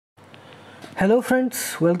Hello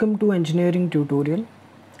friends, welcome to engineering tutorial.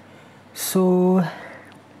 So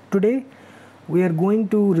today we are going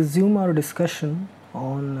to resume our discussion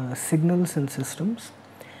on signals and systems,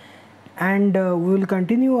 and we will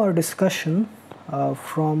continue our discussion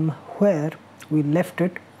from where we left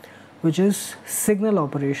it, which is signal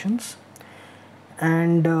operations.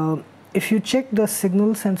 And if you check the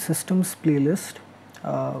signals and systems playlist,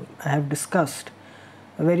 I have discussed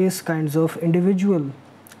various kinds of individual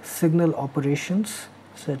signal operations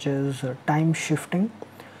such as time shifting,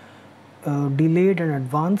 delayed and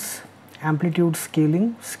advance, amplitude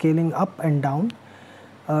scaling, scaling up and down,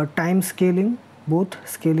 time scaling, both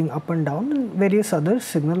scaling up and down, and various other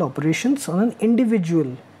signal operations on an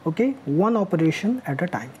individual, one operation at a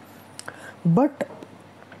time. But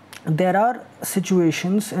there are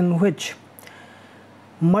situations in which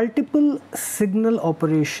multiple signal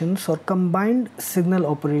operations or combined signal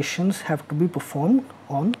operations have to be performed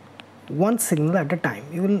on one signal at a time.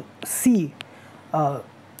 You will see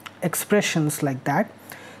expressions like that.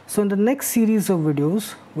 So in the next series of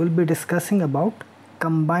videos we'll be discussing about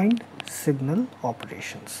combined signal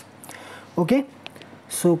operations. Okay,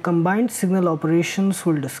 so combined signal operations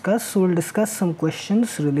we'll discuss. So we'll discuss some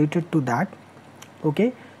questions related to that.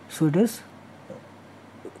 Okay, so it is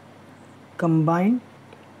combined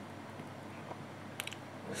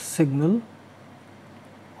signal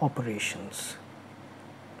operations.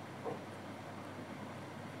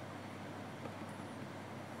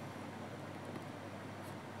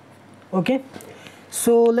 Okay,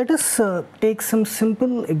 so let us take some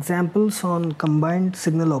simple examples on combined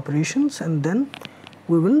signal operations, and then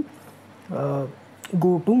we will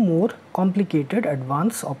go to more complicated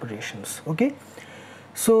advanced operations. Okay,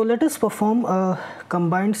 so let us perform a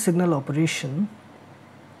combined signal operation.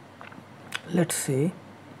 Let's say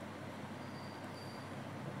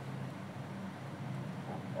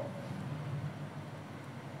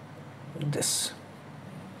this.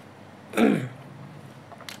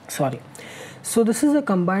 Sorry. So this is a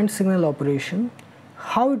combined signal operation.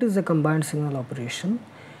 How it is a combined signal operation?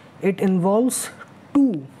 It involves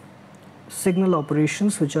two signal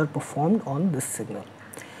operations which are performed on this signal.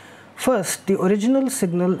 First, the original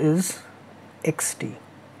signal is xt.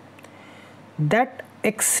 That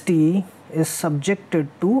xt is subjected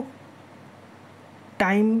to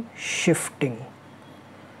time shifting.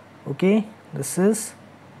 Okay, this is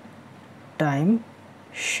time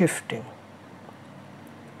shifting.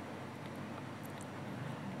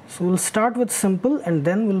 So we'll start with simple and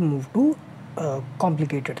then we'll move to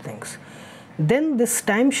complicated things. Then this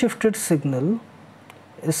time shifted signal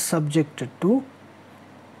is subjected to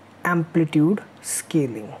amplitude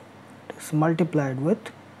scaling. It is multiplied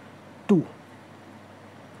with 2.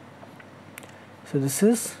 So this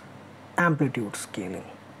is amplitude scaling.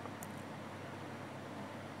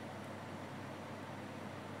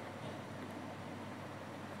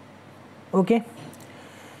 Okay,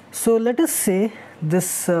 so let us say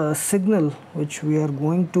this signal which we are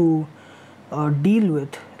going to deal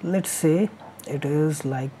with, let's say it is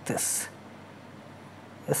like this.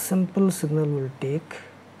 A simple signal will take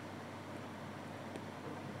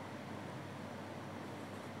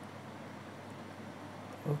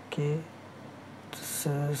this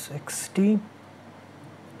is xt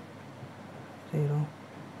 0,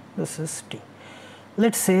 this is t.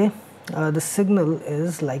 Let's say the signal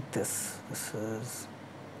is like this. This is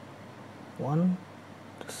 1,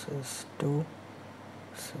 this is 2,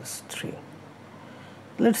 this is 3.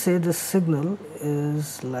 Let's say this signal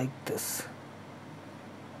is like this.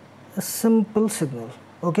 A simple signal.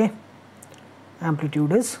 Okay,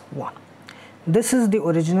 amplitude is 1. This is the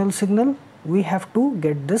original signal. We have to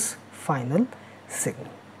get this final signal.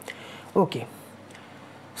 Okay,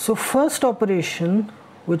 so first operation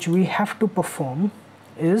which we have to perform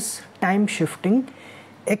is time shifting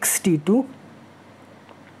xt to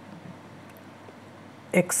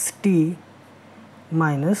xt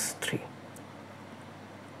minus 3.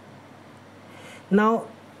 Now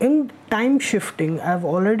in time shifting I have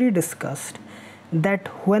already discussed that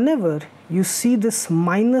whenever you see this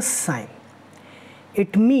minus sign,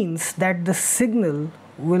 it means that the signal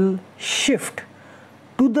will shift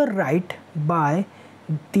to the right by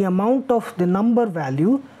the amount of the number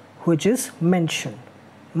value which is mentioned.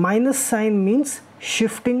 Minus sign means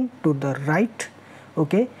shifting to the right.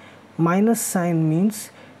 Okay, minus sign means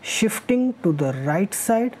shifting to the right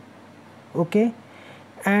side. Okay,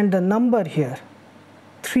 and the number here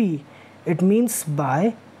 3, it means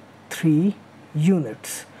by 3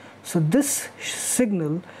 units. So this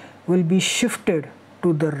signal will be shifted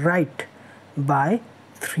to the right by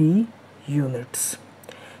 3 units.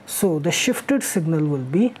 So the shifted signal will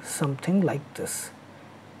be something like this.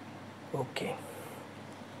 Okay,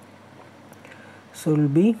 so it will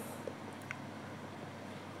be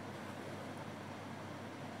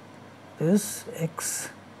this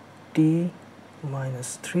xt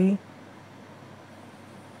minus 3.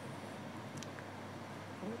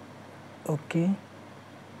 Okay,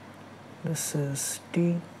 this is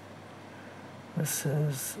t, this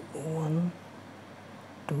is 1,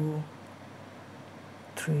 2,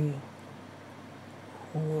 3,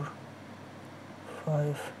 4,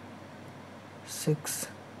 5, 6,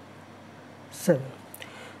 7.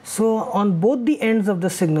 So on both the ends of the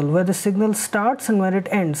signal, where the signal starts and where it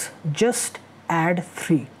ends, just add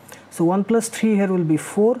 3. So 1 plus 3 here will be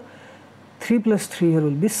 4, 3 plus 3 here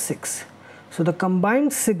will be 6. So the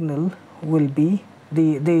combined signal will be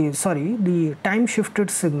the time shifted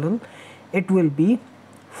signal, it will be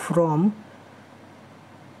from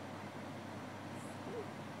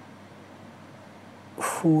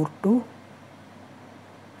 4 to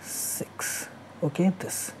 6. Okay,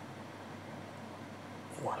 this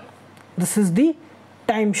one. This is the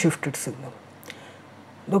time shifted signal.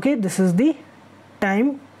 Okay, this is the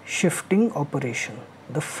time shifting operation,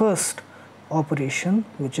 the first operation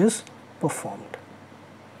which is performed.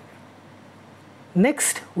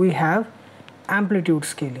 Next we have amplitude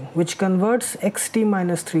scaling, which converts xt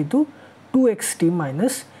minus 3 to 2xt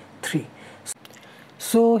minus 3.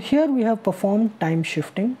 So here we have performed time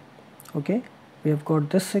shifting. Okay, we have got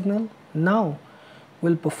this signal. Now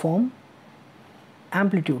we'll perform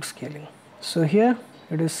amplitude scaling. So here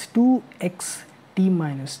it is 2xt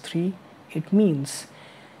minus 3. It means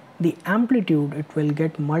the amplitude, it will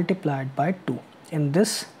get multiplied by 2 in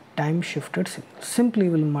this time shifted signal. Simply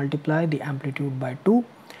will multiply the amplitude by 2.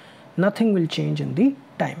 Nothing will change in the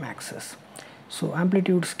time axis. So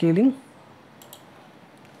amplitude scaling,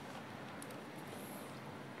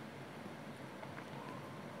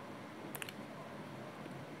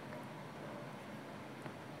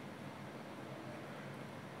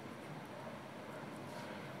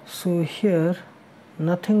 so here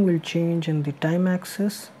nothing will change in the time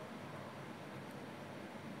axis.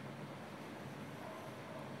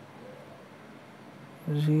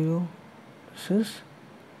 Zero. This is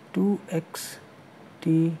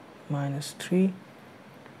 2xt minus 3.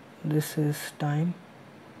 This is time.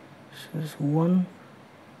 This is 1,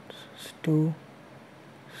 this is 2,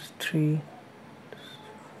 this is 3, this is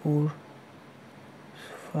 4, this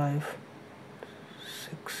is 5, this is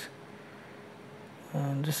 6,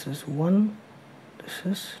 and this is 1, this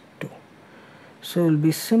is 2. So it will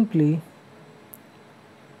be simply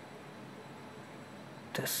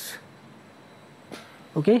this.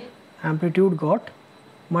 Okay, amplitude got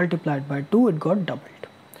multiplied by 2, it got doubled.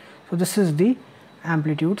 So this is the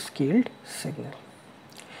amplitude scaled signal.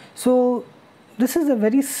 So this is a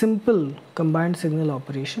very simple combined signal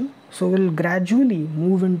operation. So we'll gradually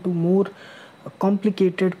move into more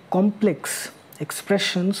complicated, complex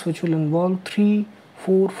expressions which will involve 3,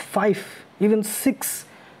 4, 5, even 6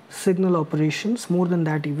 signal operations, more than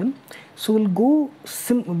that even. So we'll go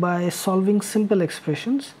by solving simple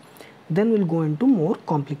expressions, then we'll go into more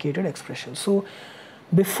complicated expressions. So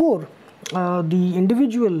before the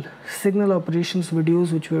individual signal operations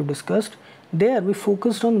videos which we have discussed, there we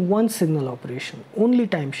focused on one signal operation, only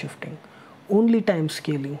time shifting, only time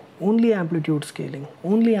scaling, only amplitude scaling,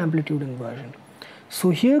 only amplitude inversion. So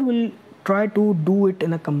here we'll try to do it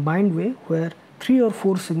in a combined way where 3 or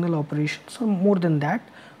 4 signal operations or more than that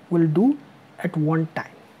we'll do at one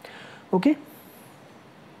time. Okay.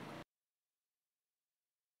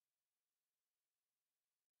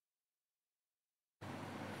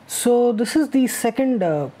 So this is the second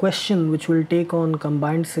question which will take on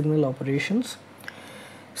combined signal operations.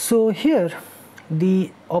 So here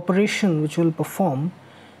the operation which will perform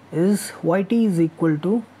is yt is equal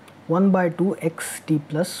to 1 by 2 xt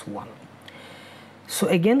plus 1. So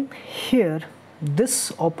again here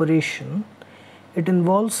this operation, it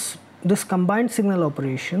involves this combined signal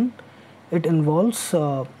operation, it involves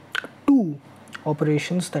 2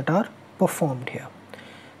 operations that are performed here.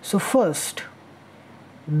 So first,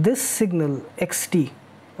 this signal xt,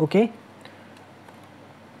 okay,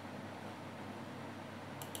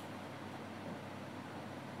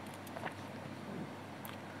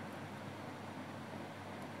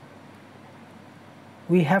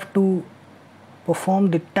 we have to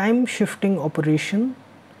perform the time shifting operation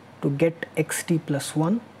to get xt plus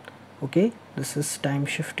 1. Okay, this is time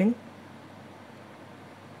shifting,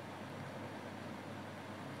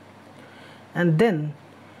 and then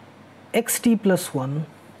xt plus 1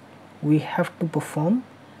 we have to perform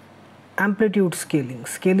amplitude scaling,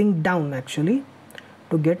 scaling down actually,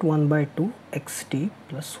 to get 1 by 2 xt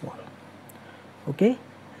plus 1. Okay,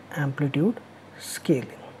 amplitude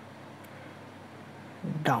scaling.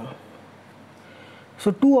 down.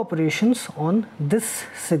 So two operations on this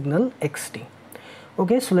signal xt.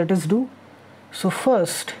 Okay, so let us do. So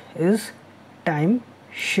first is time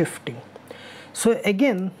shifting. So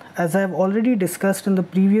again, as I have already discussed in the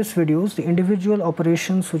previous videos, the individual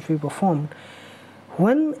operations which we performed,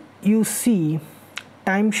 when you see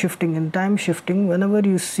time shifting, in time shifting, whenever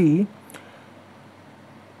you see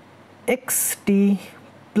xt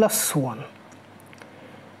plus 1,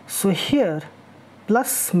 so here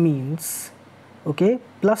plus means, okay,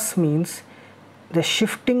 plus means the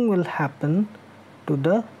shifting will happen to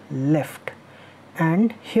the left,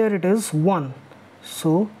 and here it is 1,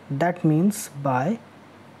 so that means by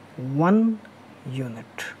 1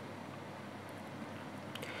 unit.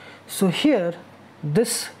 So here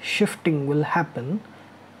this shifting will happen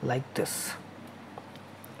like this.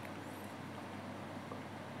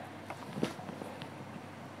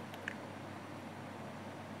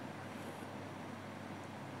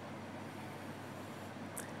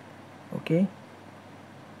 Okay,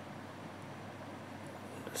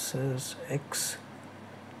 this is xt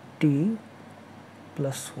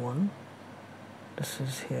plus 1, this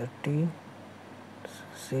is here t, this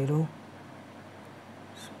is 0,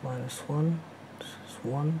 this is minus 1, this is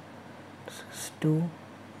 1, this is 2,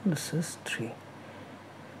 this is 3.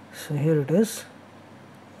 So here it is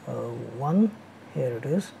 1, here it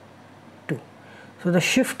is 2. So the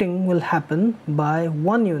shifting will happen by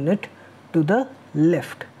 1 unit to the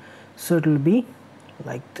left. So it will be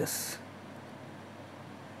like this.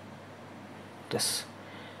 This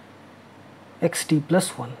xt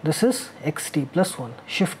plus 1. This is xt plus 1,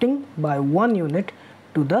 shifting by 1 unit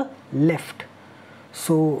to the left.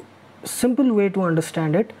 So simple way to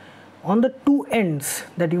understand it, on the two ends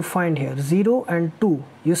that you find here, 0 and 2,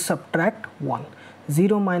 you subtract 1.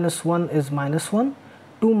 0 minus 1 is minus 1,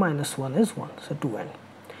 2 minus 1 is 1, so 2n.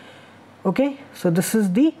 Okay, so this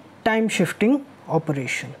is the time shifting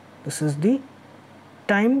operation. This is the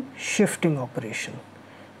time shifting operation.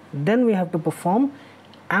 Then we have to perform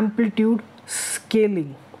amplitude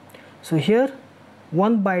scaling. So here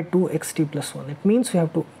 1 by 2 xt plus 1, it means we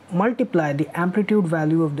have to multiply the amplitude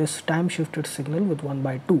value of this time shifted signal with 1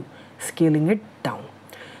 by 2, scaling it down.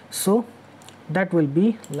 So that will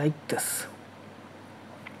be like this.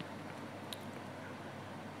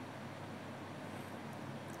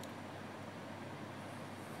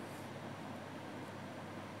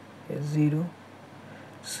 Here 0,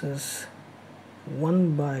 this is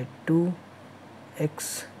 1 by 2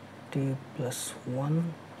 xt plus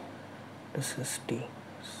 1, this is t,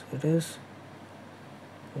 so it is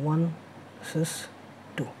 1, this is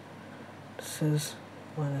 2, this is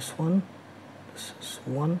minus 1, this is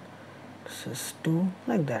 1, this is 2,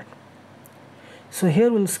 like that. So here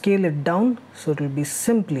we'll scale it down, so it will be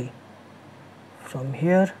simply from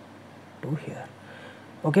here to here.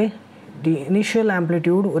 Okay, the initial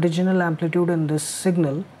amplitude, original amplitude in this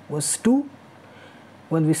signal was 2.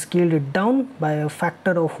 When we scaled it down by a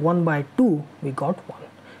factor of 1 by 2, we got 1.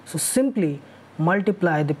 So simply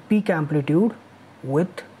multiply the peak amplitude with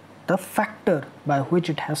the factor by which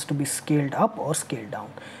it has to be scaled up or scaled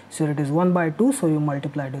down. So it is 1 by 2, so you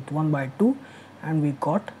multiplied it with 1 by 2 and we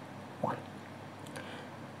got 1.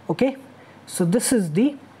 Okay, so this is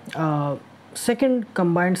the second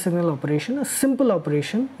combined signal operation, a simple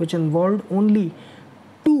operation which involved only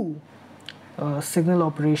two signal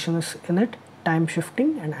operations in it, time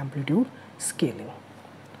shifting and amplitude scaling.